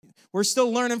We're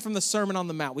still learning from the Sermon on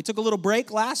the Mount. We took a little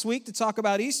break last week to talk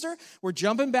about Easter. We're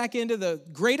jumping back into the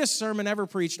greatest sermon ever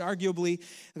preached, arguably,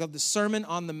 of the Sermon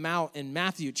on the Mount in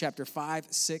Matthew chapter 5,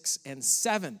 6, and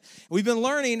 7. We've been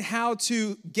learning how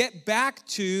to get back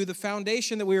to the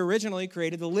foundation that we were originally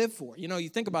created to live for. You know, you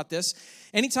think about this.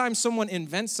 Anytime someone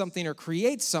invents something or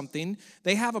creates something,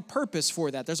 they have a purpose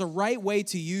for that. There's a right way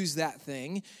to use that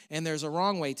thing, and there's a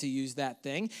wrong way to use that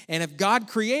thing. And if God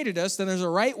created us, then there's a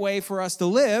right way for us to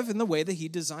live in the way that he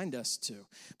designed us to.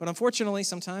 But unfortunately,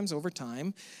 sometimes over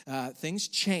time, things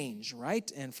change, right?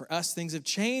 And for us, things have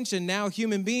changed, and now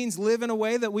human beings live in a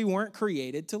way that we weren't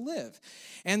created to live.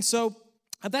 And so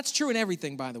that's true in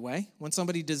everything, by the way. When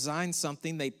somebody designs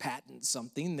something, they patent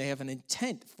something, they have an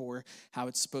intent for how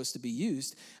it's supposed to be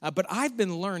used. But I've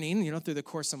been learning, through the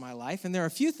course of my life, and there are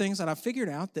a few things that I've figured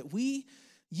out that we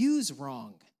use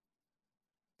wrong.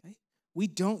 Okay? We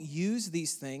don't use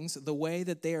these things the way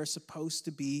that they are supposed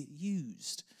to be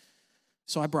used.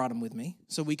 So I brought them with me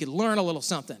so we could learn a little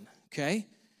something, okay?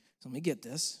 So let me get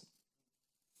this.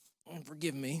 And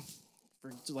forgive me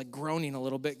for groaning a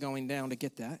little bit going down to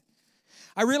get that.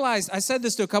 I said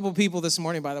this to a couple of people this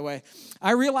morning, by the way.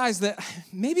 I realized that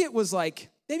maybe it was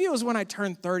when I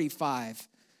turned 35.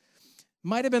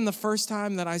 Might have been the first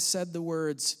time that I said the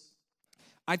words,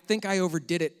 I think I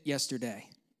overdid it yesterday.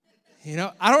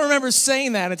 I don't remember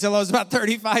saying that until I was about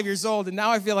 35 years old, and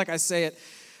now I feel like I say it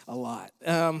a lot.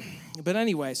 But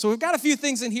anyway, so we've got a few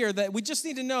things in here that we just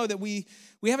need to know that we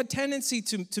have a tendency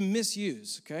to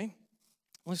misuse, okay?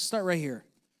 Let's start right here.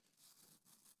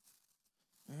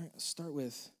 All right, let's start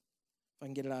with, if I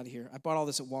can get it out of here. I bought all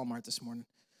this at Walmart this morning.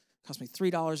 It cost me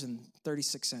 $3.36.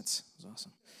 It was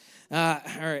awesome.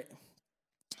 All right.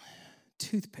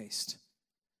 Toothpaste.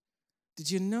 Did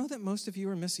you know that most of you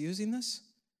are misusing this?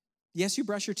 Yes, you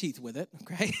brush your teeth with it,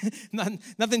 okay?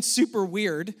 Nothing super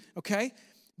weird, okay?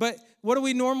 But what do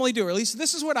we normally do? Or at least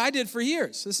this is what I did for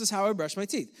years. This is how I brush my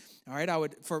teeth. All right,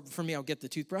 for me, I would get the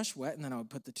toothbrush wet, and then I would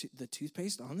put the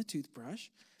toothpaste on the toothbrush.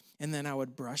 And then I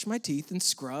would brush my teeth and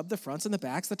scrub the fronts and the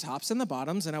backs, the tops and the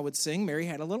bottoms, and I would sing Mary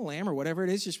Had a Little Lamb or whatever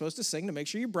it is you're supposed to sing to make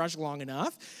sure you brush long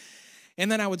enough.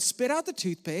 And then I would spit out the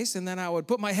toothpaste, and then I would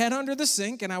put my head under the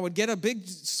sink, and I would get a big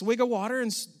swig of water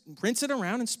and rinse it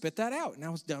around and spit that out. And I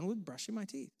was done with brushing my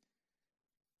teeth.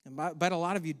 And but a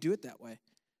lot of you do it that way.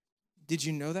 Did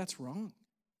you know that's wrong?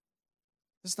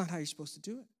 That's not how you're supposed to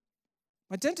do it.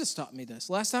 My dentist taught me this.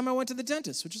 Last time I went to the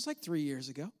dentist, which was like 3 years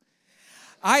ago,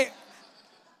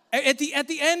 At the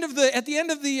end of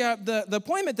the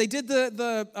appointment, they did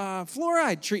the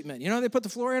fluoride treatment. They put the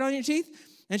fluoride on your teeth.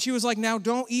 And she was like, now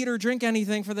don't eat or drink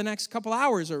anything for the next couple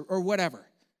hours or whatever.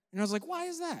 And I was like, why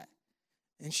is that?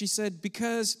 And she said,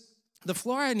 because the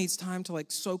fluoride needs time to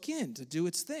soak in, to do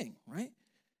its thing, right?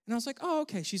 And I was like, oh,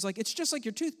 okay. She's like, it's just like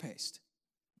your toothpaste.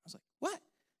 I was like, what?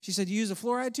 She said, you use a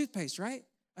fluoride toothpaste, right?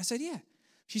 I said, yeah.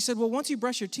 She said, well, once you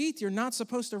brush your teeth, you're not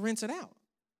supposed to rinse it out.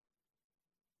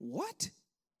 What?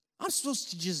 I'm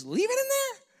supposed to just leave it in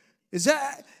there? Is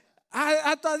that,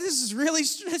 I thought this is really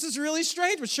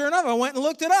strange, but sure enough, I went and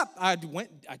looked it up. I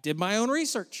did my own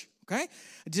research, okay?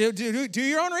 Do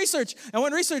your own research. I went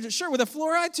and researched it. Sure, with a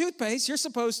fluoride toothpaste, you're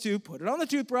supposed to put it on the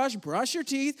toothbrush, brush your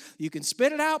teeth, you can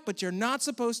spit it out, but you're not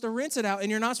supposed to rinse it out, and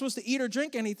you're not supposed to eat or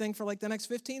drink anything for the next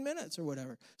 15 minutes or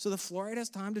whatever. So the fluoride has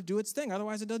time to do its thing,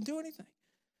 otherwise it doesn't do anything.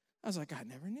 I was like, I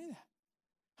never knew that.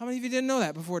 How many of you didn't know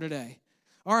that before today?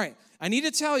 All right, I need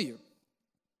to tell you,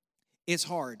 it's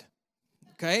hard,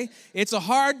 okay? It's a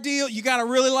hard deal. You got to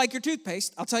really like your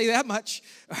toothpaste. I'll tell you that much,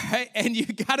 all right? And you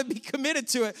got to be committed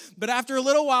to it. But after a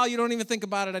little while, you don't even think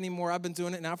about it anymore. I've been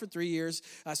doing it now for 3 years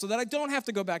so that I don't have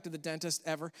to go back to the dentist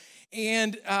ever.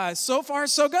 And so far,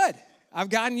 so good. I've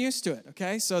gotten used to it,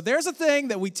 okay? So there's a thing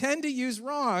that we tend to use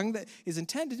wrong that is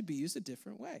intended to be used a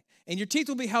different way. And your teeth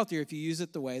will be healthier if you use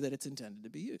it the way that it's intended to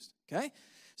be used, okay?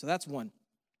 So that's one.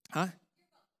 Huh?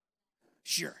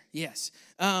 Sure, yes.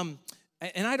 And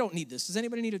I don't need this. Does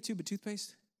anybody need a tube of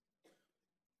toothpaste?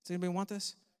 Does anybody want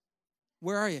this?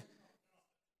 Where are you?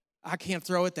 I can't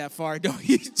throw it that far. Don't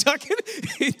you tuck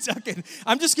it?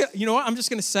 I'm just gonna, you know what? I'm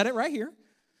just gonna set it right here.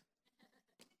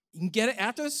 You can get it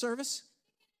after the service.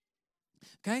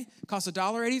 Okay? It costs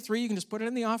 $1.83. You can just put it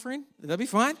in the offering. That'll be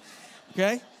fine.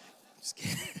 Okay? Just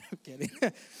kidding. I'm kidding.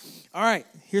 All right,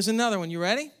 here's another one. You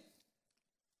ready?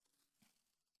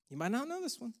 You might not know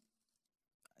this one.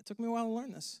 It took me a while to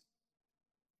learn this.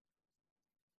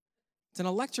 It's an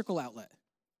electrical outlet.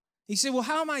 You say, well,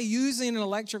 how am I using an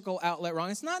electrical outlet wrong?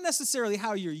 It's not necessarily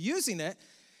how you're using it.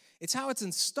 It's how it's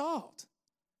installed.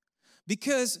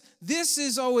 Because this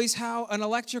is always how an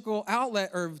electrical outlet,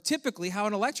 or typically how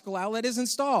an electrical outlet is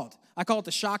installed. I call it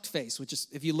the shocked face, which is,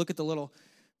 if you look at the little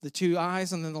the two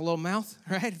eyes and then the little mouth,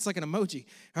 right? It's like an emoji,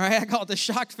 all right? I call it the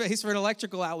shocked face for an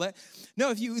electrical outlet. No,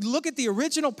 if you look at the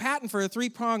original patent for a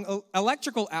three-prong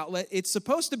electrical outlet, it's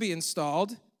supposed to be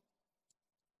installed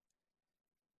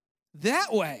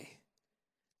that way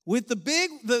with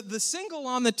the single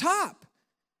on the top,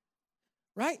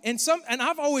 right? And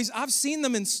I've seen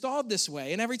them installed this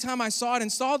way, and every time I saw it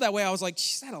installed that way, I was like,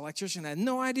 geez, that electrician had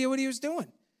no idea what he was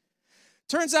doing.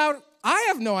 Turns out I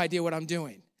have no idea what I'm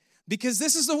doing, because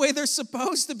this is the way they're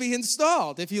supposed to be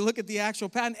installed if you look at the actual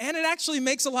patent, and it actually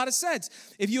makes a lot of sense.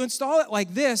 If you install it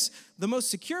like this, the most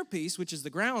secure piece, which is the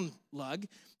ground lug,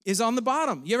 is on the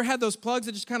bottom. You ever had those plugs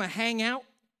that just kind of hang out,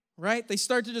 right? They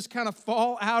start to just kind of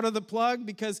fall out of the plug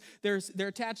because they're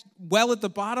attached well at the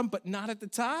bottom but not at the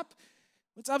top?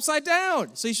 It's upside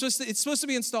down. So it's supposed to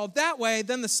be installed that way.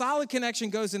 Then the solid connection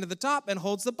goes into the top and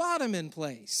holds the bottom in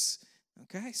place.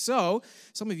 Okay, so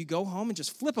some of you go home and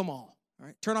just flip them all. All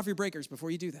right, turn off your breakers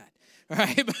before you do that. All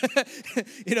right,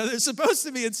 they're supposed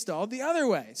to be installed the other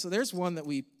way. So there's one that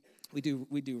we do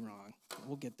wrong.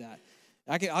 We'll get that.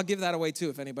 I'll give that away too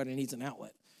if anybody needs an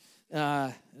outlet.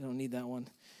 I don't need that one.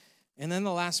 And then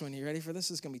the last one. You ready for this?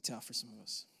 This is going to be tough for some of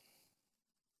us.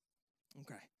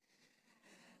 Okay.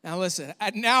 Now listen.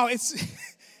 Now it's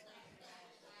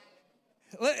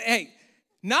hey,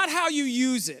 not how you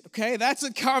use it. Okay, that's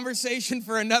a conversation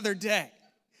for another day.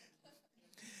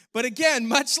 But again,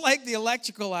 much like the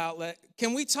electrical outlet,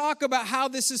 can we talk about how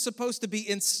this is supposed to be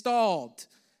installed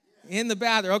in the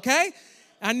bathroom, okay?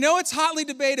 I know it's hotly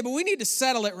debated, but we need to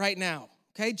settle it right now,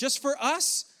 okay? Just for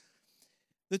us,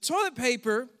 the toilet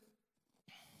paper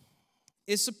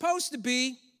is supposed to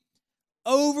be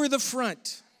over the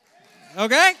front,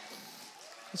 okay?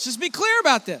 Let's just be clear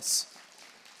about this.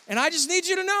 And I just need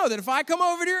you to know that if I come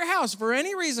over to your house for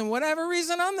any reason, whatever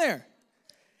reason I'm there,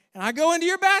 and I go into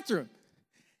your bathroom,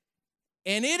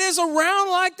 and it is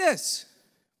around like this,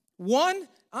 one,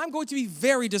 I'm going to be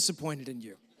very disappointed in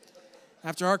you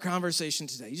after our conversation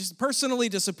today. Just personally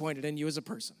disappointed in you as a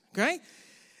person, okay?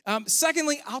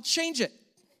 Secondly, I'll change it.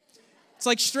 It's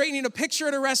like straightening a picture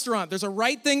at a restaurant. There's a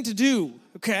right thing to do,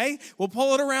 okay? We'll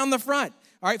pull it around the front.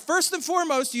 All right, first and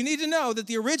foremost, you need to know that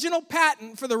the original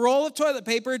patent for the roll of toilet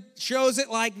paper shows it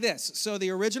like this. So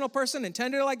the original person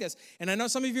intended it like this. And I know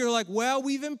some of you are like, well,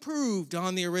 we've improved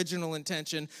on the original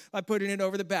intention by putting it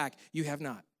over the back. You have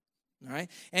not. All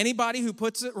right? Anybody who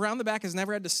puts it around the back has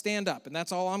never had to stand up, and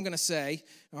that's all I'm going to say.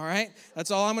 All right? That's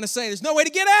all I'm going to say. There's no way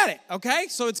to get at it, okay?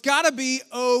 So it's got to be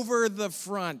over the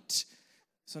front.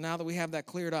 So now that we have that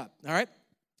cleared up, all right?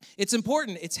 It's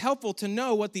important, it's helpful to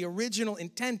know what the original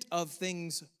intent of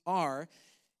things are.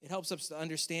 It helps us to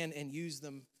understand and use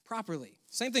them properly.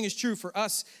 Same thing is true for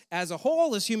us as a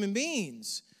whole, as human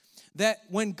beings. That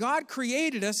when God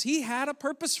created us, He had a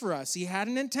purpose for us. He had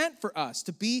an intent for us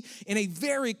to be in a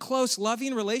very close,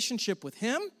 loving relationship with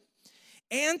Him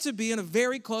and to be in a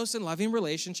very close and loving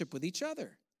relationship with each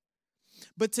other.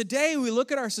 But today we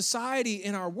look at our society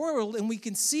and our world and we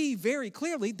can see very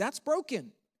clearly that's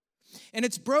broken. And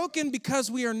it's broken because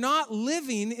we are not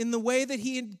living in the way that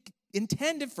He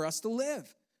intended for us to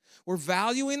live. We're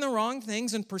valuing the wrong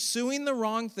things and pursuing the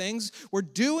wrong things. We're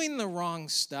doing the wrong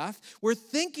stuff. We're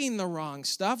thinking the wrong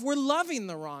stuff. We're loving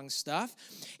the wrong stuff.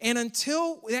 And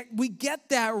until we get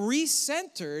that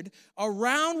recentered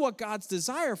around what God's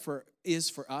desire is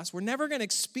for us, we're never going to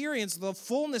experience the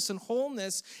fullness and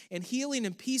wholeness and healing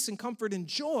and peace and comfort and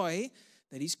joy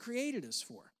that He's created us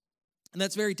for. And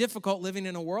that's very difficult living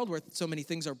in a world where so many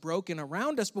things are broken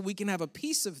around us, but we can have a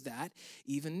piece of that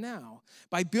even now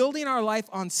by building our life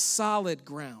on solid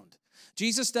ground.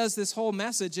 Jesus does this whole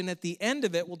message, and at the end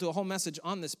of it, we'll do a whole message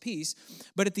on this piece,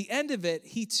 but at the end of it,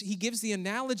 he gives the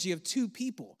analogy of two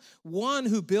people, one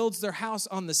who builds their house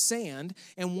on the sand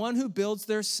and one who builds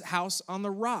their house on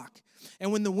the rock.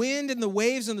 And when the wind and the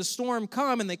waves and the storm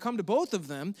come, and they come to both of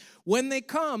them, when they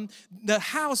come, the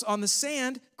house on the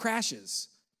sand crashes.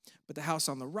 But the house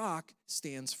on the rock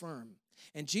stands firm.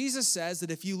 And Jesus says that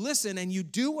if you listen and you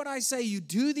do what I say, you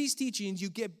do these teachings, you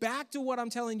get back to what I'm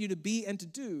telling you to be and to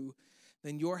do,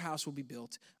 then your house will be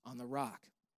built on the rock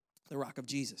of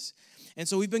Jesus. And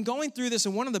so we've been going through this,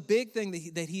 and one of the big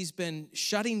things that he's been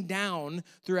shutting down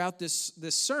throughout this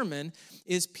sermon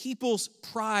is people's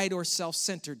pride or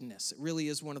self-centeredness. It really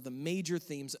is one of the major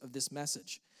themes of this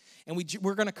message. And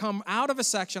we're going to come out of a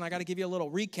section. I got to give you a little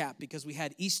recap because we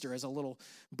had Easter as a little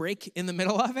break in the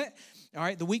middle of it. All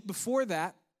right, the week before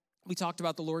that, we talked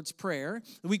about the Lord's Prayer.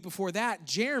 The week before that,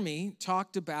 Jeremy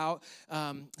talked about,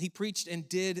 he preached and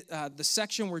did the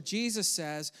section where Jesus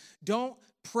says, don't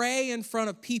pray in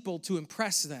front of people to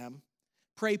impress them.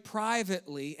 Pray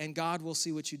privately, and God will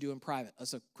see what you do in private.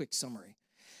 That's a quick summary.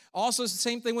 Also, it's the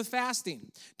same thing with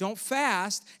fasting. Don't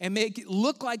fast and make it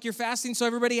look like you're fasting so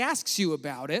everybody asks you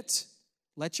about it.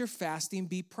 Let your fasting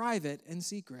be private and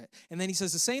secret. And then he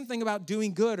says the same thing about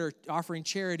doing good or offering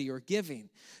charity or giving.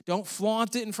 Don't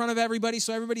flaunt it in front of everybody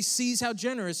so everybody sees how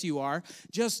generous you are.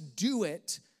 Just do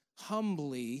it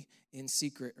humbly in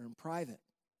secret or in private.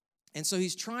 And so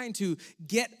he's trying to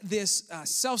get this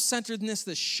self-centeredness,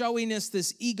 this showiness,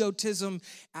 this egotism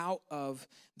out of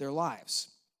their lives.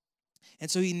 And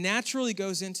so he naturally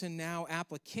goes into now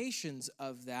applications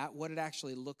of that, what it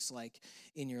actually looks like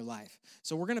in your life.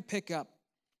 So we're going to pick up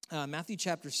Matthew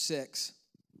chapter 6.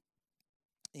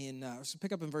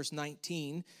 Pick up in verse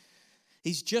 19.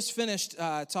 He's just finished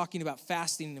talking about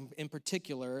fasting in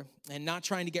particular and not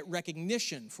trying to get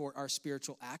recognition for our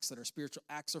spiritual acts, that our spiritual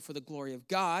acts are for the glory of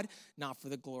God, not for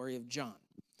the glory of John.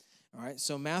 All right,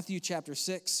 so Matthew chapter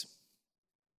 6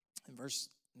 and verse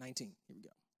 19. Here we go.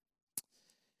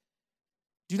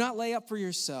 Do not lay up for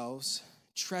yourselves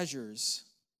treasures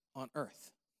on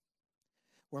earth,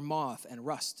 where moth and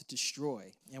rust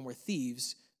destroy, and where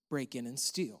thieves break in and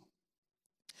steal.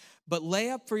 But lay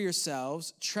up for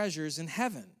yourselves treasures in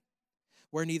heaven,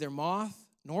 where neither moth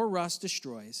nor rust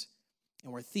destroys,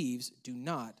 and where thieves do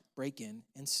not break in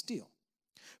and steal.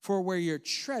 For where your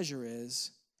treasure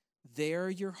is, there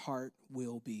your heart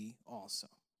will be also.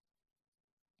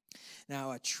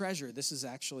 Now, a treasure, this is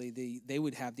actually, they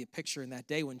would have the picture in that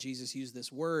day when Jesus used this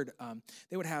word,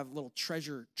 they would have little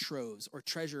treasure troves or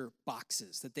treasure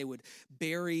boxes that they would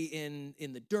bury in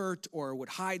the dirt or would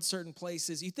hide certain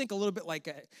places. You think a little bit like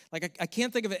I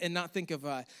can't think of it and not think of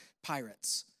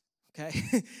pirates.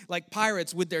 Okay, like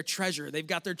pirates with their treasure. They've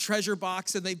got their treasure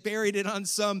box and they buried it on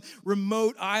some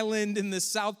remote island in the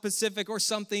South Pacific or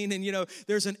something. And,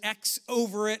 there's an X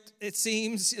over it, it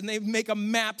seems. And they make a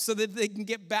map so that they can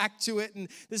get back to it. And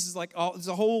this is it's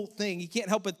a whole thing. You can't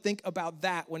help but think about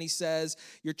that when he says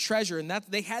your treasure. And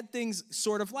that they had things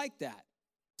sort of like that.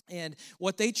 And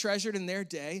what they treasured in their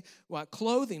day,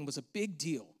 clothing was a big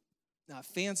deal.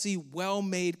 Fancy,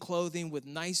 well-made clothing with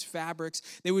nice fabrics.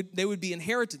 They would be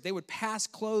inherited. They would pass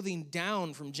clothing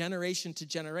down from generation to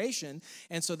generation,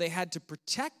 and so they had to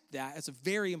protect that as a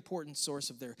very important source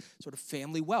of their sort of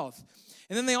family wealth.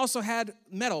 And then they also had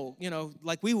metal,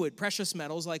 like we would, precious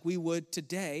metals like we would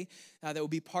today, that would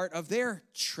be part of their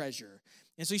treasure.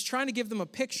 And so he's trying to give them a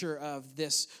picture of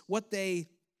this, what they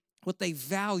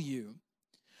value,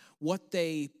 what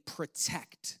they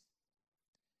protect.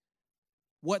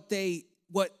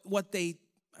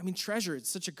 Treasure, it's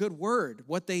such a good word.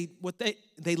 What they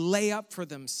lay up for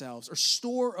themselves or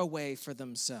store away for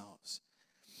themselves.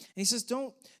 And he says,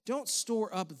 don't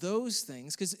store up those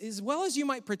things, because as well as you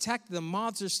might protect them,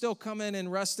 moths are still coming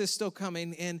and rust is still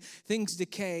coming and things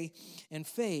decay and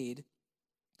fade.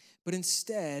 But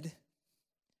instead,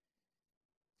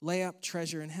 lay up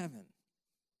treasure in heaven.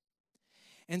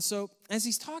 And so as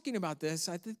he's talking about this,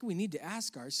 I think we need to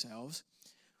ask ourselves,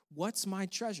 what's my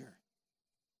treasure?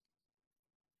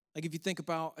 Like if you think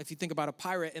about a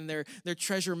pirate and their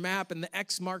treasure map and the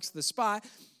X marks the spot,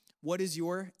 what is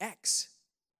your X?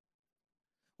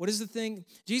 What is the thing?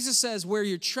 Jesus says, where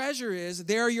your treasure is,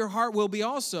 there your heart will be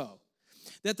also.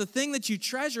 That the thing that you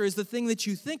treasure is the thing that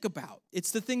you think about. It's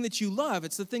the thing that you love.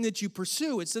 It's the thing that you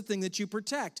pursue. It's the thing that you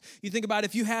protect. You think about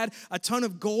if you had a ton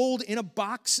of gold in a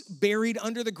box buried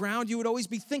under the ground, you would always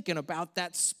be thinking about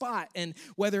that spot and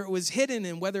whether it was hidden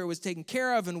and whether it was taken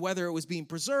care of and whether it was being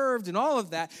preserved and all of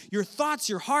that. Your thoughts,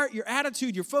 your heart, your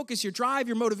attitude, your focus, your drive,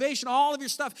 your motivation, all of your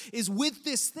stuff is with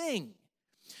this thing.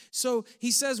 So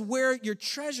he says where your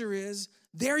treasure is,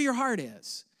 there your heart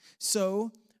is.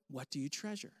 So what do you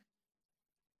treasure?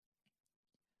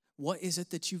 What is it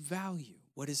that you value?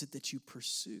 What is it that you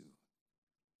pursue?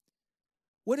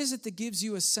 What is it that gives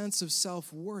you a sense of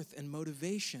self-worth and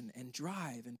motivation and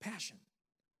drive and passion?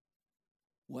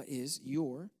 What is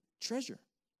your treasure?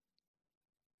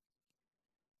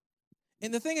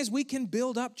 And the thing is, we can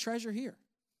build up treasure here.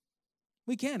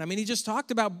 We can. He just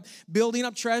talked about building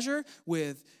up treasure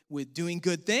with doing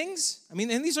good things. And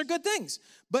these are good things.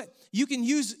 But you can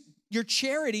use your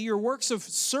charity, your works of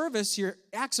service, your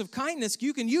acts of kindness,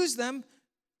 you can use them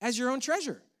as your own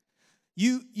treasure.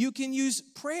 You can use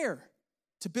prayer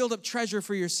to build up treasure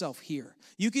for yourself here.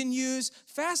 You can use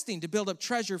fasting to build up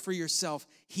treasure for yourself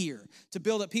here, to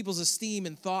build up people's esteem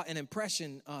and thought and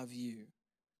impression of you.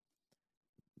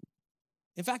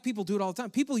 In fact, people do it all the time.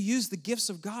 People use the gifts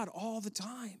of God all the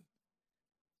time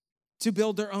to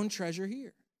build their own treasure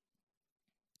here.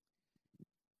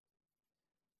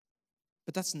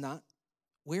 But that's not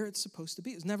where it's supposed to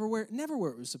be. It's never where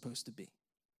it was supposed to be.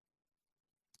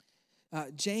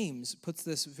 James puts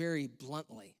this very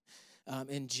bluntly.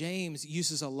 And James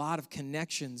uses a lot of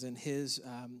connections in his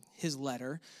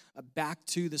letter back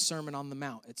to the Sermon on the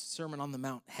Mount. It's Sermon on the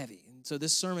Mount heavy. And so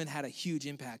this sermon had a huge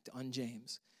impact on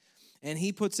James. And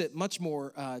he puts it much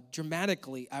more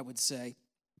dramatically, I would say,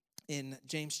 in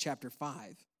James chapter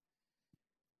 5.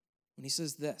 When he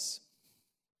says this,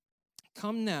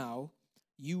 "Come now,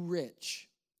 you rich,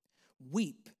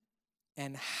 weep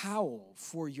and howl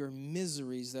for your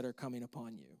miseries that are coming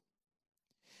upon you.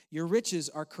 Your riches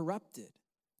are corrupted,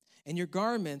 and your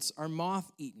garments are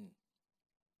moth-eaten.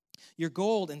 Your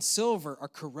gold and silver are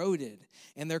corroded,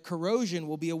 and their corrosion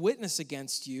will be a witness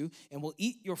against you and will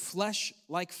eat your flesh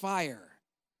like fire."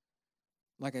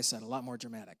 Like I said, a lot more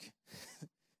dramatic.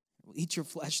 "Will eat your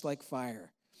flesh like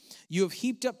fire. You have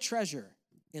heaped up treasure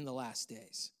in the last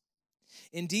days.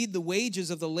 Indeed, the wages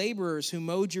of the laborers who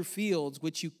mowed your fields,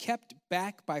 which you kept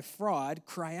back by fraud,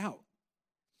 cry out.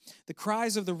 The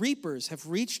cries of the reapers have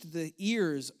reached the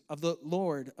ears of the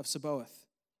Lord of Sabaoth.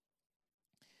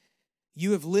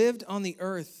 You have lived on the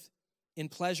earth in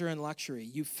pleasure and luxury.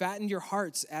 You've fattened your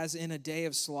hearts as in a day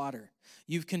of slaughter.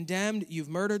 You've condemned, you've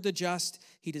murdered the just.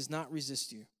 He does not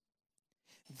resist you.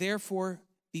 Therefore,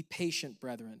 be patient,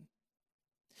 brethren,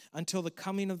 until the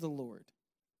coming of the Lord.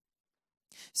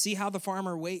 See how the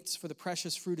farmer waits for the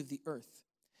precious fruit of the earth,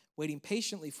 waiting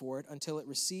patiently for it until it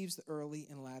receives the early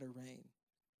and latter rain.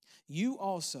 You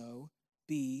also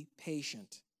be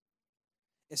patient.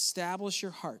 Establish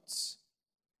your hearts,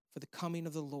 for the coming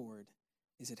of the Lord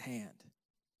is at hand."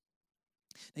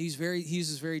 Now, he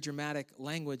uses very dramatic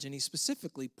language, and he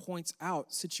specifically points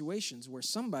out situations where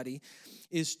somebody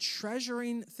is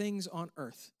treasuring things on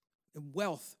earth,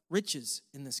 wealth, riches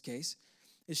in this case,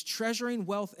 is treasuring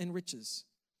wealth and riches.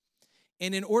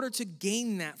 And in order to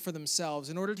gain that for themselves,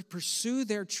 in order to pursue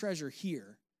their treasure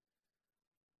here,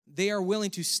 they are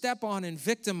willing to step on and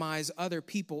victimize other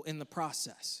people in the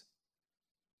process.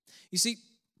 You see,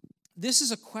 this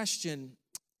is a question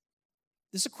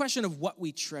of what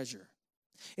we treasure.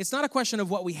 It's not a question of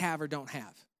what we have or don't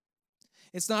have.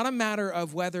 It's not a matter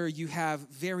of whether you have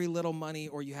very little money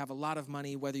or you have a lot of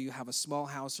money, whether you have a small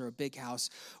house or a big house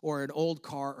or an old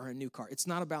car or a new car. It's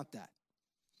not about that.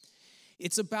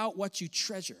 It's about what you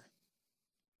treasure.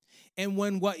 And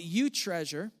when what you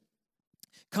treasure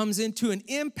comes into an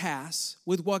impasse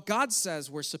with what God says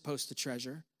we're supposed to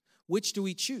treasure, which do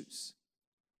we choose?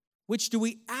 Which do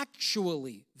we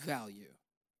actually value?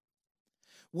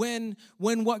 When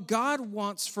what God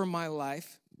wants for my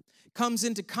life comes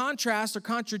into contrast or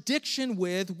contradiction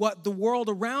with what the world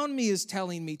around me is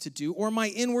telling me to do or my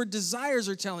inward desires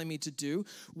are telling me to do,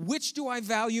 which do I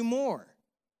value more?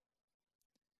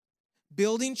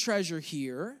 Building treasure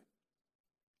here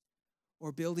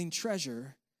or building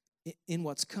treasure in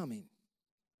what's coming?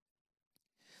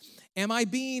 Now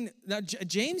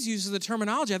James uses the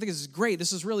terminology, I think this is great,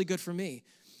 this is really good for me.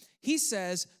 He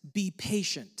says, be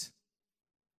patient.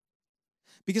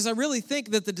 Because I really think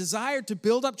that the desire to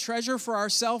build up treasure for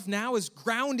ourselves now is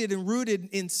grounded and rooted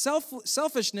in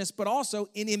selfishness, but also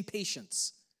in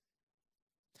impatience.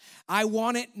 I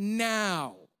want it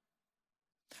now.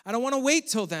 I don't want to wait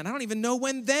till then. I don't even know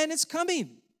when then it's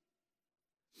coming.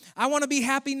 I want to be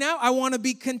happy now. I want to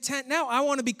be content now. I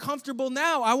want to be comfortable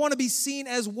now. I want to be seen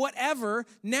as whatever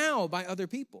now by other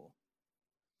people.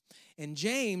 And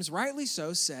James, rightly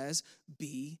so, says,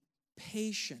 be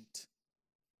patient.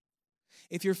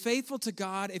 If you're faithful to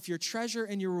God, if your treasure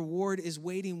and your reward is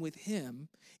waiting with Him,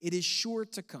 it is sure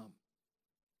to come.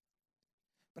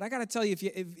 But I got to tell you,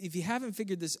 if you haven't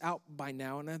figured this out by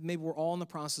now, and maybe we're all in the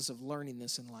process of learning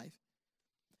this in life,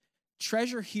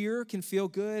 treasure here can feel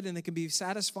good and it can be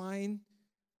satisfying,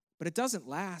 but it doesn't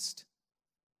last.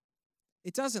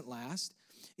 It doesn't last.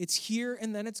 It's here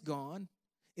and then it's gone.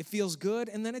 It feels good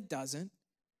and then it doesn't.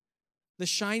 The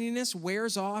shininess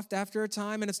wears off after a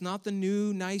time and it's not the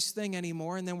new nice thing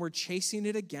anymore, and then we're chasing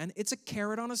it again. It's a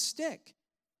carrot on a stick.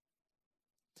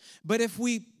 But if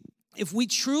we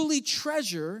truly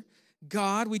treasure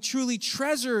God, we truly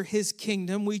treasure His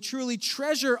kingdom, we truly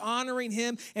treasure honoring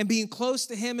Him and being close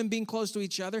to Him and being close to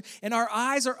each other, and our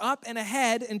eyes are up and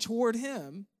ahead and toward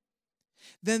Him,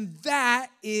 then that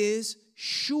is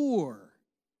sure.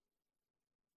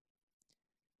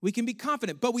 We can be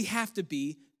confident, but we have to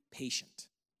be patient.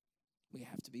 We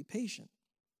have to be patient.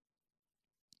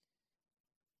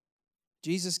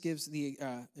 James gives the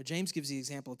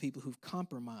example of people who've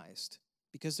compromised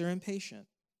because they're impatient.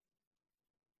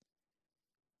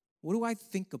 What do I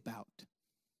think about?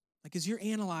 Like, as you're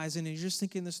analyzing and you're just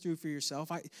thinking this through for yourself,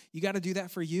 you got to do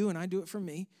that for you, and I do it for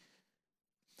me.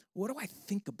 What do I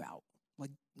think about?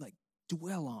 Like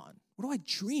dwell on. What do I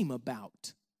dream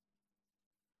about?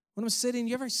 When I'm sitting,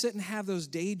 you ever sit and have those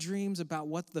daydreams about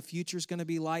what the future's going to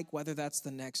be like, whether that's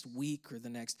the next week or the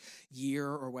next year,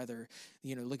 or whether,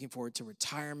 looking forward to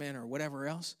retirement or whatever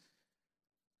else?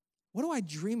 What do I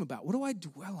dream about? What do I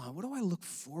dwell on? What do I look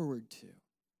forward to?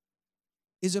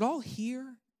 Is it all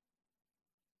here?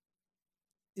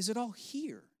 Is it all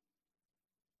here?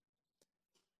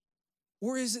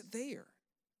 Or is it there?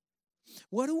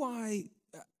 What do I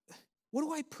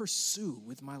pursue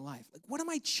with my life? Like, what am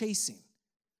I chasing?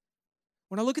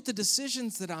 When I look at the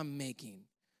decisions that I'm making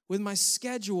with my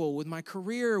schedule, with my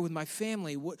career, with my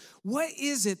family, what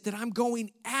is it that I'm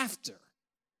going after?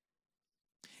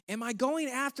 Am I going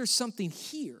after something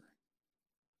here?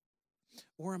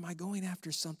 Or am I going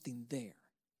after something there?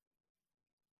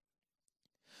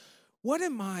 What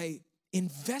am I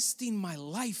investing my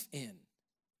life in?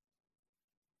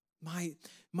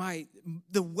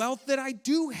 The wealth that I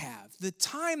do have, the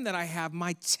time that I have,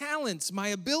 my talents, my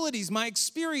abilities, my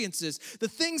experiences, the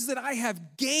things that I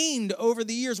have gained over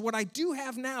the years, what I do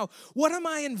have now, what am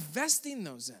I investing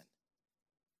those in?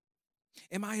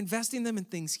 Am I investing them in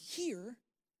things here,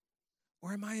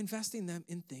 or am I investing them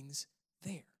in things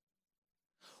there?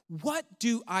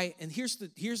 And here's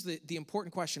the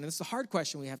important question, and it's the hard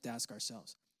question we have to ask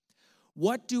ourselves.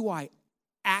 What do I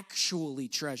actually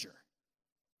treasure?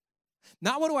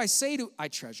 Not what do I say I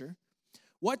treasure.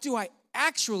 What do I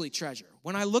actually treasure?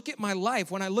 When I look at my life,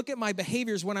 when I look at my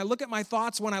behaviors, when I look at my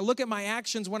thoughts, when I look at my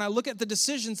actions, when I look at the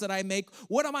decisions that I make,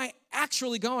 what am I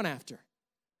actually going after?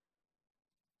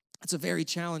 It's a very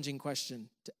challenging question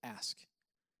to ask.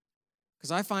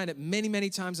 Because I find it many,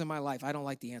 many times in my life, I don't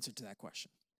like the answer to that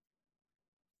question.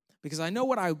 Because I know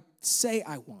what I say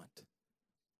I want,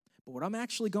 but what I'm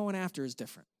actually going after is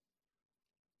different.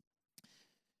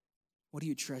 What do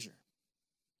you treasure?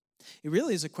 It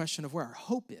really is a question of where our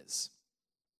hope is.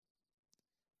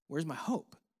 Where's my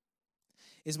hope?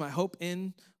 Is my hope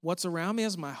in what's around me?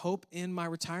 Is my hope in my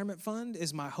retirement fund?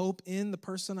 Is my hope in the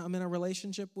person I'm in a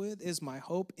relationship with? Is my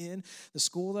hope in the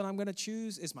school that I'm going to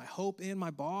choose? Is my hope in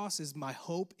my boss? Is my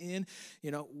hope in,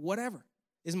 whatever?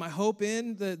 Is my hope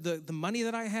in the money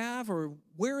that I have? Or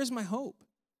where is my hope?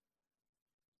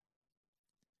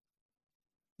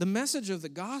 The message of the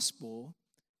gospel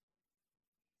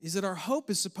is that our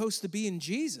hope is supposed to be in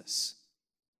Jesus,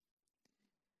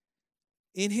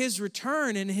 in his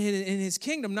return, in his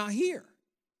kingdom, not here.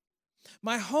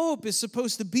 My hope is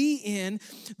supposed to be in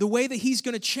the way that he's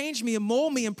going to change me and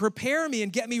mold me and prepare me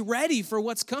and get me ready for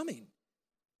what's coming.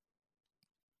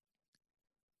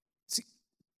 See,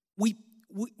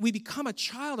 we become a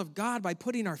child of God by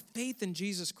putting our faith in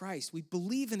Jesus Christ. We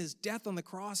believe in his death on the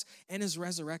cross and his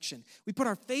resurrection. We put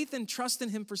our faith and trust in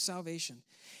him for salvation.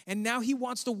 And now he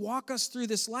wants to walk us through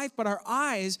this life, but our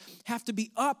eyes have to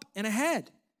be up and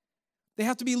ahead. They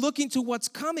have to be looking to what's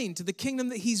coming, to the kingdom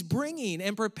that he's bringing,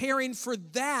 and preparing for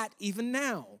that even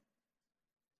now.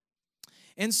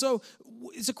 And so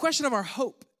it's a question of our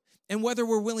hope and whether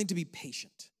we're willing to be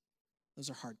patient. Those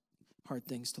are hard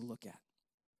things to look at.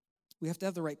 We have to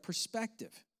have the right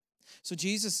perspective. So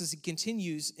Jesus, as he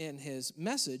continues in his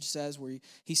message, says,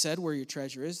 he said, where your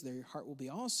treasure is, there your heart will be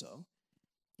also.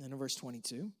 And in verse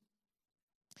 22,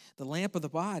 the lamp of the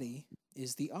body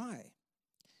is the eye.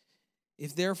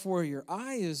 If therefore your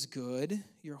eye is good,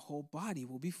 your whole body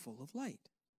will be full of light.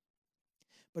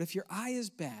 But if your eye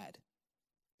is bad,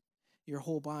 your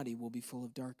whole body will be full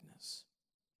of darkness.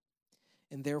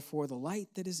 And therefore the light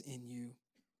that is in you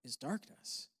is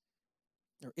darkness.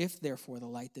 Or if therefore the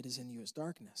light that is in you is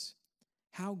darkness,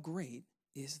 how great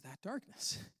is that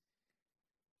darkness?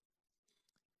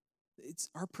 It's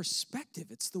our perspective.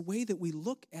 It's the way that we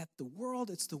look at the world.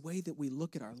 It's the way that we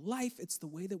look at our life. It's the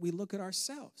way that we look at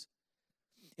ourselves.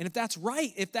 And if that's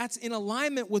right, if that's in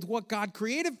alignment with what God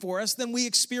created for us, then we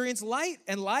experience light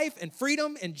and life and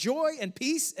freedom and joy and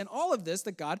peace and all of this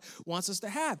that God wants us to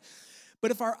have. But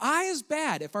if our eye is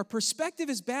bad, if our perspective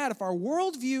is bad, if our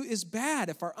worldview is bad,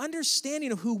 if our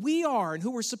understanding of who we are and who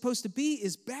we're supposed to be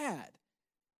is bad,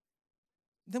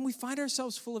 then we find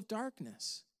ourselves full of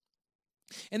darkness.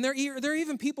 And there are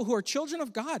even people who are children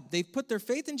of God. They've put their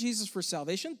faith in Jesus for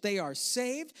salvation. They are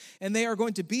saved, and they are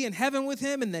going to be in heaven with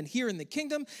him and then here in the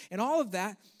kingdom and all of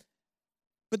that.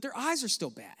 But their eyes are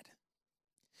still bad.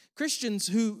 Christians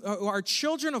who are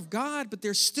children of God, but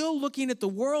they're still looking at the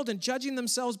world and judging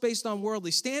themselves based on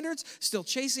worldly standards, still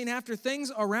chasing after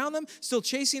things around them, still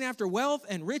chasing after wealth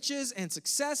and riches and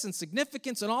success and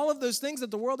significance and all of those things that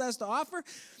the world has to offer.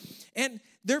 And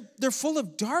they're full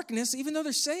of darkness even though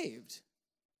they're saved.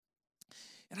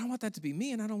 And I don't want that to be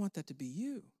me, and I don't want that to be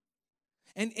you.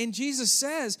 And Jesus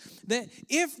says that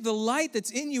if the light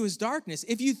that's in you is darkness,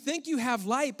 if you think you have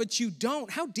light but you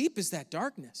don't, how deep is that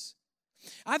darkness?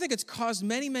 I think it's caused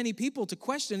many, many people to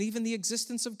question even the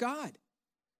existence of God.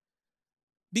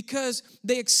 Because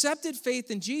they accepted faith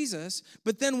in Jesus,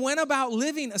 but then went about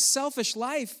living a selfish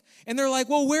life, and they're like,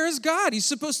 well, where is God? He's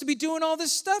supposed to be doing all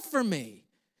this stuff for me.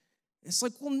 It's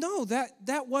like, well, no,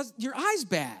 that was, your eye's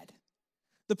bad.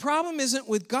 The problem isn't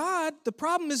with God. The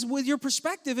problem is with your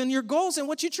perspective and your goals and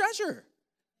what you treasure.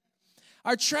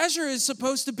 Our treasure is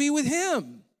supposed to be with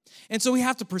Him. And so we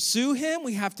have to pursue Him.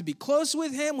 We have to be close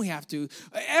with Him. We have to,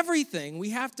 everything. We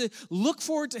have to look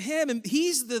forward to Him. And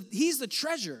He's the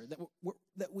treasure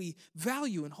that we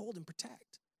value and hold and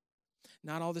protect.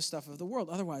 Not all this stuff of the world.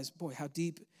 Otherwise, boy, how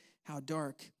deep, how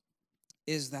dark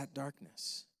is that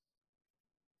darkness?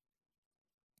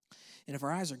 And if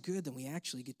our eyes are good, then we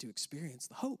actually get to experience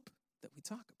the hope that we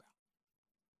talk about.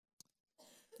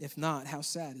 If not, how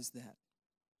sad is that?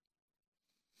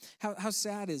 How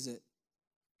sad is it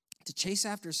to chase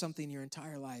after something your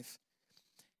entire life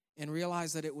and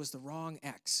realize that it was the wrong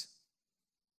ex?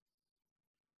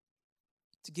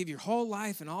 To give your whole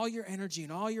life and all your energy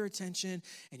and all your attention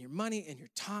and your money and your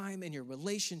time and your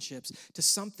relationships to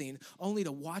something only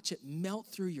to watch it melt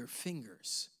through your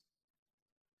fingers.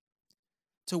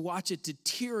 To watch it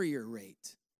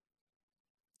deteriorate.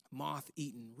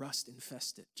 Moth-eaten,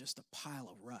 rust-infested, just a pile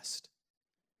of rust.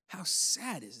 How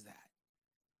sad is that?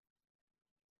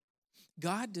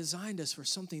 God designed us for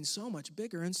something so much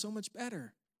bigger and so much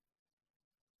better.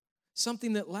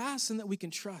 Something that lasts and that we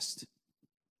can trust.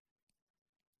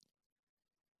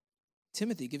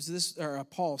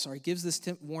 Paul gives this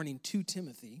warning to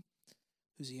Timothy,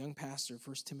 who's a young pastor,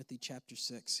 1 Timothy chapter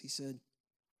 6. He said,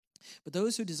 but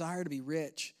those who desire to be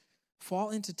rich fall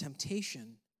into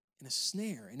temptation and a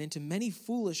snare and into many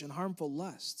foolish and harmful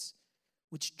lusts,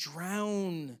 which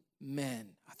drown men.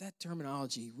 That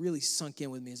terminology really sunk in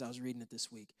with me as I was reading it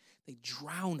this week. They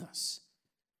drown us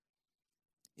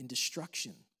in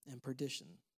destruction and perdition.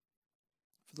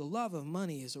 For the love of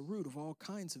money is a root of all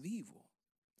kinds of evil,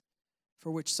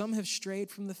 for which some have strayed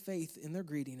from the faith in their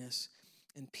greediness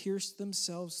and pierced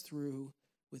themselves through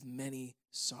with many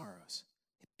sorrows.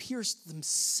 They pierced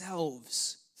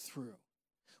themselves through.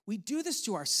 We do this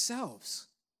to ourselves.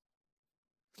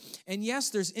 And yes,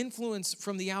 there's influence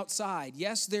from the outside.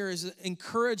 Yes, there is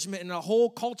encouragement in a whole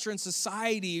culture and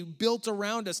society built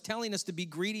around us, telling us to be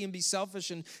greedy and be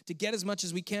selfish and to get as much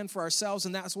as we can for ourselves,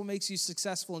 and that's what makes you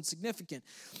successful and significant.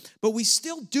 But we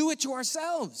still do it to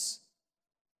ourselves.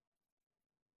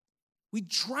 We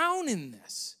drown in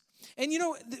this. And you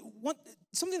know,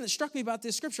 something that struck me about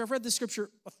this scripture, I've read this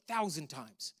scripture 1,000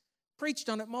 times, preached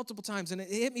on it multiple times, and it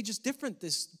hit me just different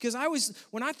because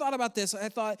when I thought about this, I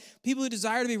thought people who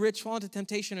desire to be rich fall into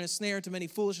temptation and a snare into many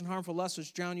foolish and harmful lusts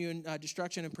which drown you in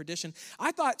destruction and perdition.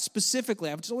 I thought specifically,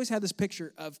 I've just always had this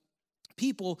picture of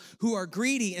people who are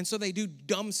greedy, and so they do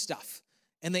dumb stuff,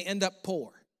 and they end up poor,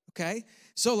 okay?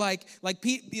 So like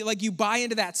you buy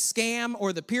into that scam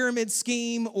or the pyramid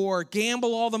scheme or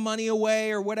gamble all the money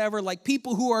away or whatever. Like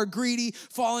people who are greedy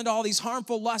fall into all these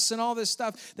harmful lusts and all this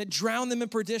stuff that drown them in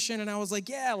perdition. And I was like,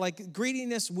 yeah, like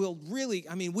greediness will really,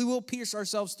 we will pierce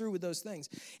ourselves through with those things.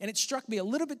 And it struck me a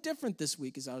little bit different this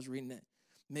week as I was reading it.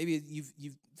 Maybe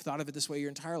you've thought of it this way your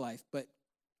entire life, but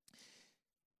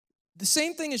the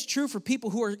same thing is true for people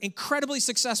who are incredibly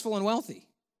successful and wealthy.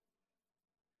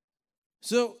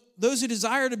 So those who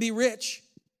desire to be rich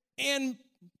and,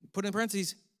 put in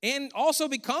parentheses, and also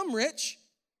become rich,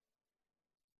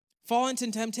 fall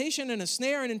into temptation and a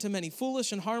snare and into many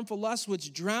foolish and harmful lusts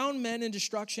which drown men in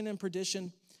destruction and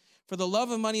perdition. For the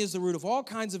love of money is the root of all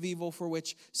kinds of evil, for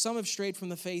which some have strayed from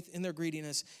the faith in their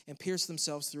greediness and pierced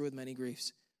themselves through with many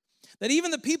griefs. That even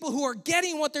the people who are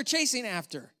getting what they're chasing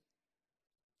after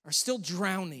are still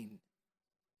drowning,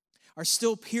 are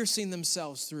still piercing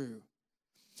themselves through.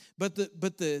 But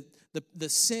the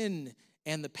sin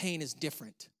and the pain is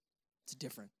different. It's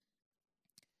different.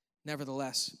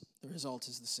 Nevertheless, the result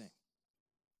is the same.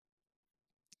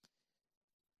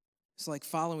 It's like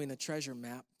following a treasure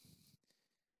map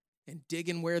and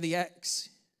digging where the X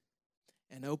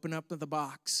and open up the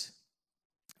box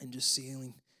and just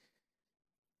seeing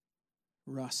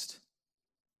rust.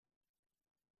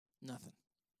 Nothing.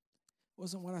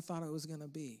 Wasn't what I thought it was going to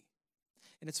be.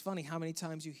 And it's funny how many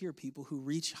times you hear people who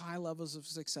reach high levels of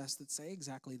success that say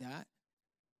exactly that.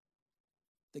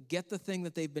 That get the thing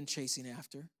that they've been chasing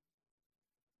after.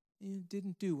 And it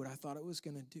didn't do what I thought it was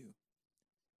going to do.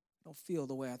 I don't feel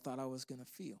the way I thought I was going to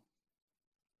feel.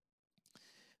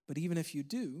 But even if you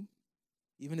do,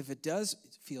 even if it does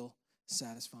feel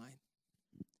satisfying,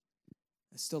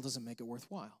 it still doesn't make it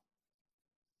worthwhile.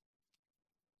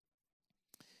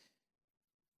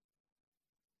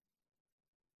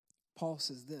 Paul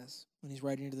says this when he's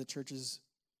writing to the church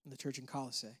in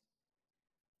Colossae.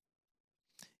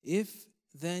 If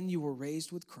then you were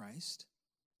raised with Christ,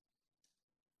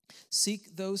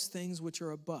 seek those things which are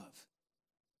above,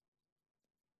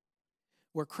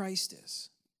 where Christ is,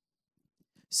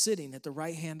 sitting at the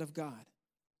right hand of God.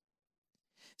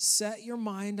 Set your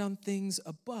mind on things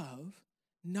above,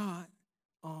 not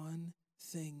on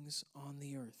things on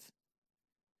the earth.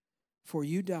 For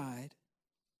you died,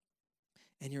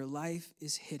 and your life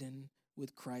is hidden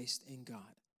with Christ in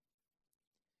God.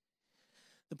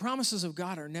 The promises of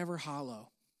God are never hollow.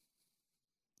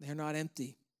 They're not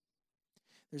empty.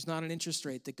 There's not an interest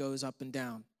rate that goes up and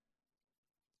down.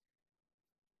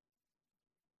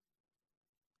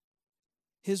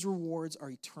 His rewards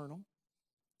are eternal,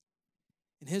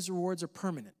 and his rewards are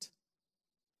permanent.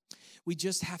 We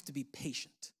just have to be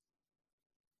patient.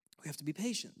 We have to be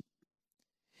patient.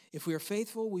 If we are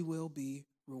faithful, we will be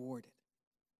rewarded.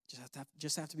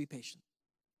 Just have to be patient.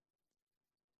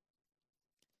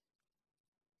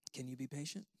 Can you be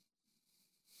patient?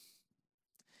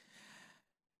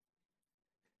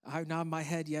 I nod my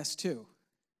head yes too,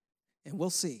 and we'll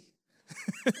see.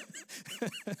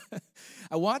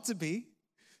 I want to be,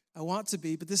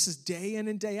 but this is day in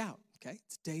and day out, okay?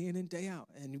 It's day in and day out,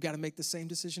 and you've got to make the same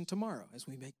decision tomorrow as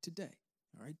we make today,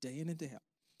 all right? Day in and day out.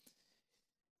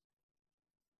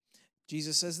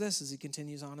 Jesus says this as he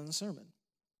continues on in the sermon.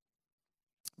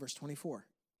 Verse 24.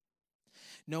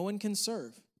 No one can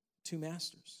serve two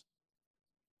masters,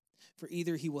 for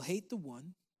either he will hate the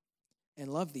one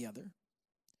and love the other,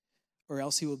 or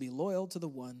else he will be loyal to the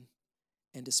one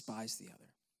and despise the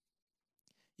other.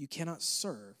 You cannot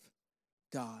serve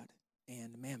God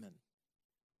and mammon.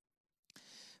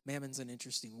 Mammon's an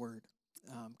interesting word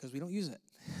because we don't use it.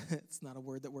 It's not a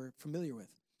word that we're familiar with.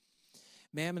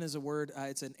 Mammon is a word,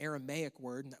 it's an Aramaic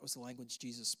word, and that was the language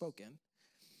Jesus spoke in.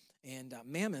 And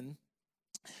mammon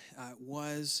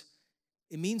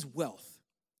it means wealth,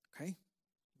 okay?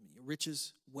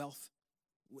 Riches, wealth,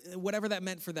 whatever that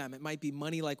meant for them. It might be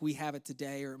money like we have it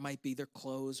today, or it might be their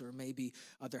clothes, or maybe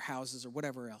their houses, or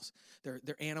whatever else.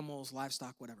 Their animals,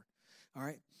 livestock, whatever, all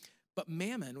right? But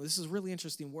mammon, this is a really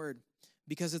interesting word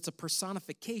because it's a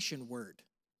personification word.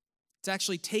 It's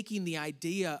actually taking the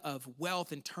idea of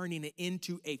wealth and turning it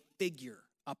into a figure,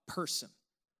 a person,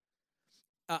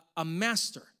 a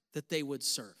master that they would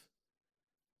serve.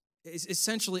 It's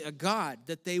essentially a God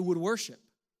that they would worship.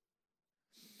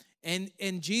 And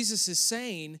Jesus is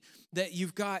saying that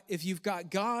if you've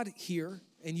got God here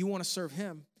and you want to serve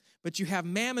him, but you have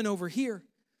mammon over here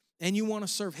and you want to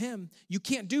serve him, you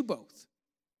can't do both.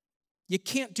 You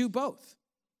can't do both.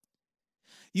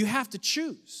 You have to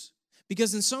choose.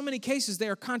 Because in so many cases, they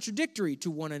are contradictory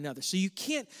to one another. So you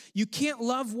can't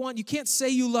love one, you can't say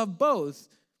you love both,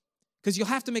 because you'll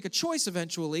have to make a choice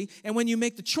eventually. And when you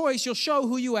make the choice, you'll show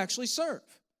who you actually serve.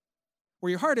 Where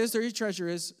your heart is, there your treasure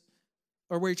is.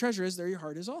 Or where your treasure is, there your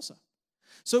heart is also.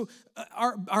 So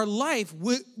our life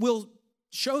will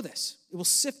show this. It will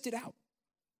sift it out.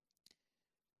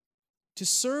 To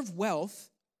serve wealth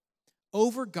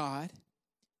over God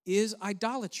is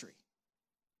idolatry.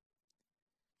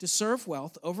 To serve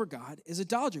wealth over God is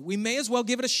idolatry. We may as well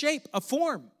give it a shape, a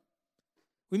form.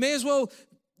 We may as well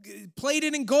plate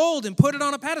it in gold and put it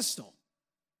on a pedestal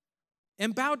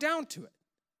and bow down to it.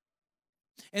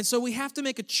 And so we have to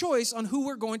make a choice on who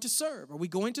we're going to serve. Are we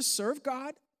going to serve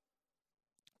God,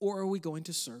 or are we going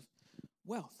to serve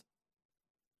wealth?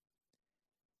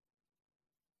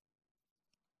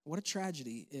 What a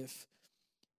tragedy if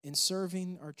in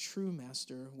serving our true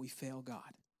master we fail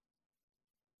God.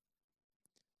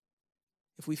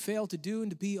 If we fail to do and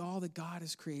to be all that God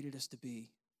has created us to be,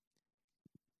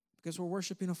 because we're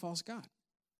worshiping a false God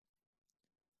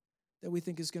that we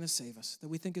think is going to save us, that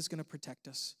we think is going to protect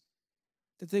us,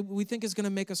 that we think is going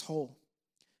to make us whole,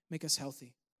 make us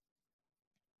healthy.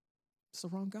 It's the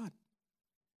wrong God.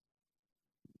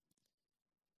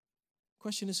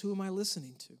 Question is, who am I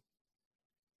listening to?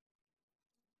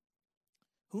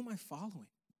 Who am I following?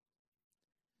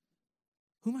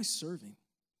 Who am I serving?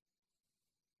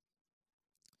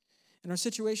 And our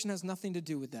situation has nothing to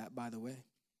do with that, by the way,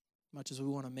 much as we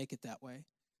want to make it that way.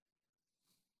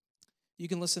 You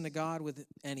can listen to God with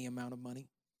any amount of money.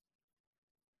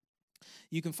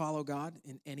 You can follow God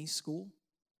in any school.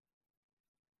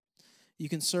 You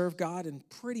can serve God in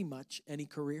pretty much any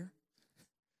career.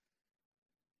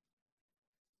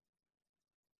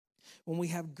 When we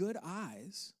have good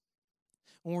eyes,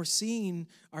 when we're seeing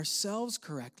ourselves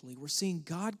correctly, we're seeing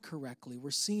God correctly,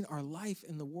 we're seeing our life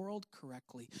in the world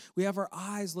correctly, we have our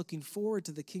eyes looking forward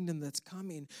to the kingdom that's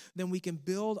coming, then we can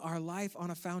build our life on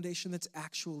a foundation that's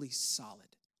actually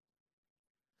solid.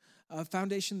 A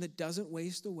foundation that doesn't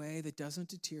waste away, that doesn't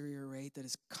deteriorate, that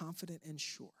is confident and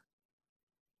sure.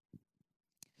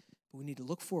 But we need to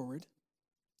look forward,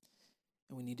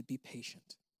 and we need to be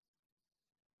patient.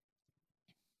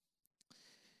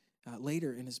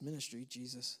 Later in his ministry,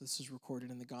 Jesus, this is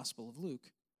recorded in the Gospel of Luke.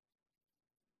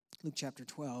 Luke chapter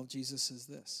 12, Jesus says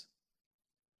this: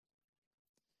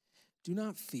 "Do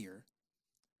not fear,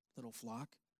 little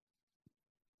flock,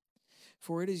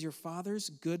 for it is your Father's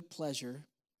good pleasure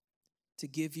to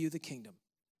give you the kingdom.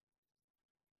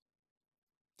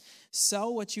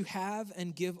 Sell what you have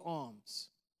and give alms.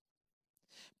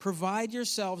 Provide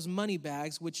yourselves money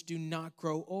bags which do not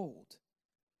grow old,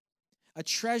 a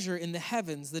treasure in the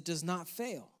heavens that does not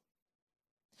fail,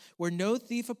 where no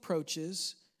thief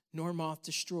approaches nor moth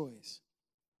destroys.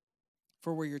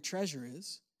 For where your treasure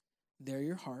is, there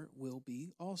your heart will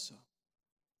be also.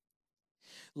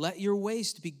 Let your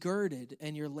waist be girded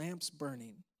and your lamps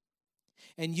burning,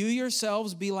 and you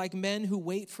yourselves be like men who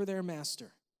wait for their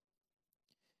master,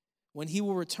 when he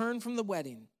will return from the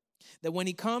wedding, that when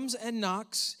he comes and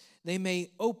knocks, they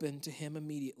may open to him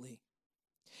immediately.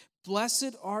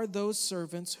 Blessed are those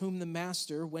servants whom the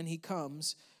master, when he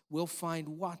comes, will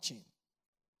find watching.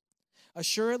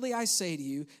 Assuredly, I say to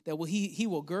you that he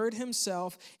will gird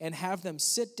himself and have them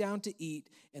sit down to eat,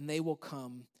 and they will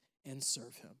come and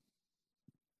serve him."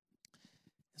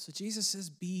 So Jesus says,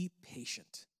 be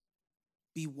patient.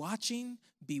 Be watching,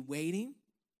 be waiting,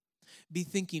 be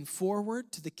thinking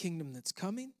forward to the kingdom that's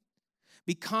coming.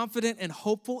 Be confident and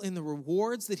hopeful in the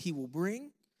rewards that he will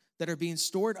bring that are being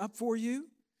stored up for you.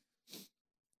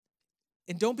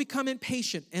 And don't become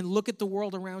impatient and look at the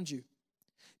world around you.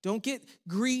 Don't get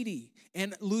greedy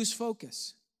and lose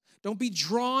focus. Don't be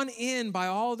drawn in by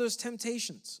all those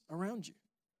temptations around you.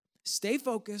 Stay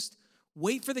focused,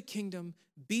 wait for the kingdom,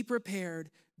 be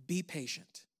prepared, be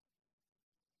patient,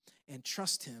 and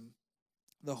trust him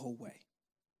the whole way.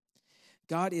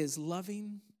 God is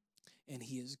loving and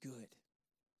he is good.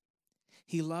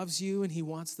 He loves you and he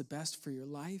wants the best for your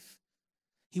life.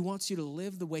 He wants you to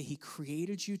live the way he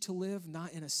created you to live,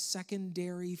 not in a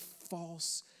secondary,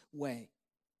 false way.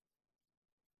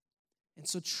 And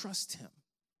so trust him,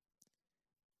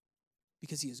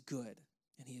 because he is good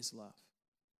and he is love.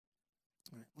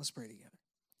 All right, let's pray together.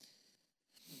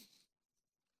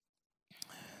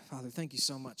 Father, thank you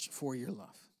so much for your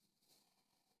love,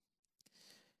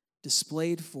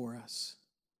 displayed for us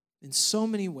in so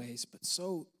many ways, but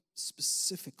so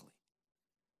specifically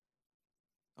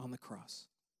on the cross.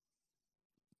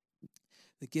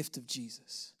 The gift of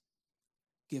Jesus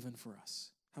given for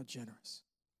us. How generous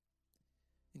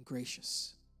and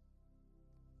gracious.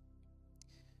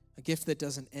 A gift that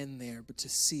doesn't end there, but to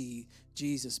see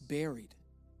Jesus buried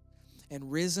and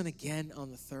risen again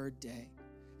on the third day.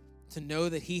 To know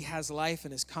that he has life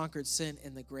and has conquered sin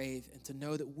and the grave, and to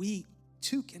know that we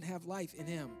too can have life in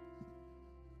him.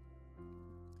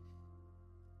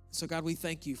 So God, we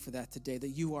thank you for that today, that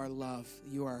you are love,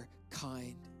 you are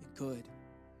kind and good.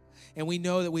 And we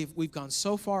know that we've gone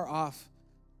so far off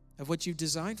of what you've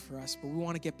designed for us, but we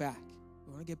want to get back.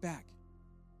 We want to get back.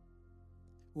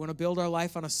 We want to build our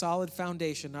life on a solid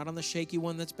foundation, not on the shaky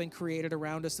one that's been created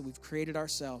around us, that we've created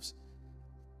ourselves.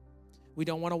 We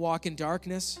don't want to walk in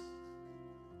darkness.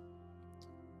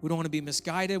 We don't want to be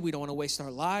misguided. We don't want to waste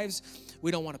our lives.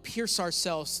 We don't want to pierce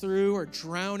ourselves through or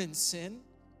drown in sin.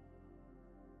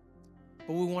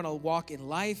 But we want to walk in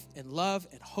life and love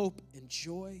and hope and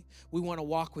joy. We want to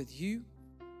walk with you.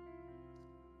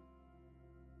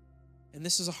 And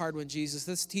this is a hard one, Jesus.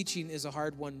 This teaching is a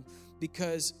hard one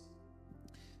because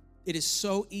it is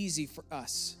so easy for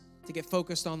us to get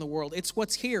focused on the world. It's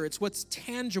what's here. It's what's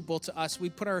tangible to us. We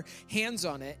put our hands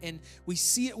on it and we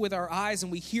see it with our eyes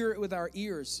and we hear it with our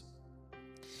ears.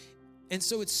 And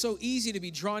so it's so easy to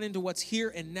be drawn into what's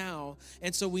here and now.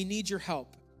 And so we need your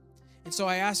help. And so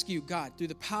I ask you, God, through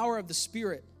the power of the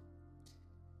Spirit,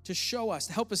 to show us,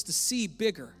 to help us to see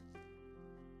bigger,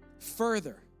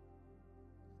 further.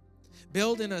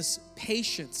 Build in us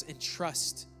patience and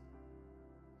trust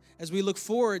as we look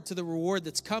forward to the reward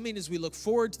that's coming, as we look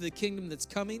forward to the kingdom that's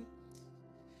coming,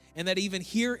 and that even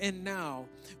here and now,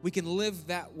 we can live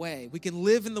that way. We can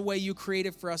live in the way you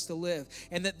created for us to live,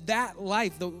 and that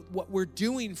life, what we're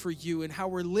doing for you and how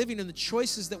we're living and the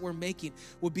choices that we're making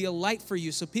would be a light for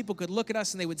you, so people could look at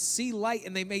us and they would see light,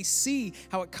 and they may see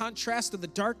how it contrasts to the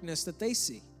darkness that they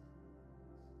see.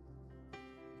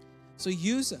 So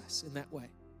use us in that way.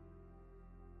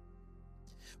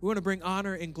 We want to bring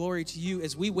honor and glory to you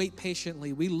as we wait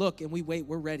patiently. We look and we wait.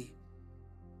 We're ready.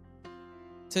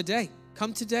 Today.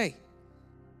 Come today.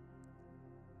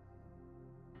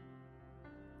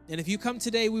 And if you come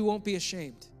today, we won't be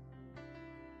ashamed.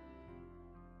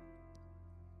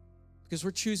 because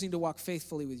we're choosing to walk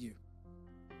faithfully with you.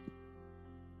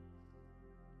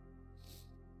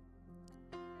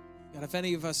 God, if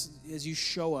any of us, as you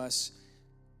show us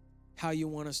how you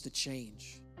want us to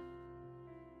change,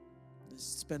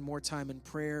 spend more time in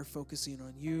prayer, focusing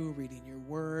on you, reading your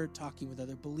word, talking with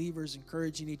other believers,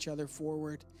 encouraging each other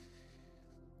forward.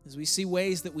 As we see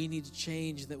ways that we need to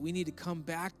change, that we need to come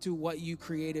back to what you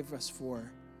created us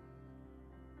for,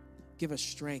 give us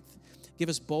strength, give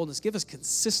us boldness, give us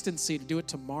consistency to do it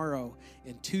tomorrow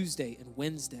and Tuesday and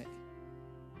Wednesday,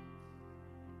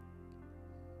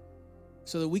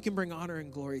 so that we can bring honor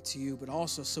and glory to you, but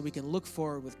also so we can look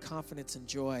forward with confidence and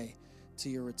joy to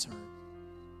your return.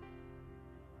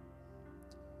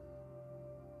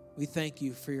 We thank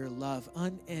you for your love,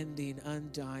 unending,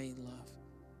 undying love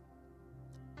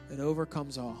that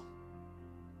overcomes all.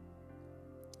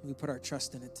 We put our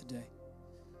trust in it today.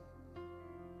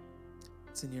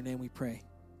 It's in your name we pray.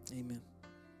 Amen.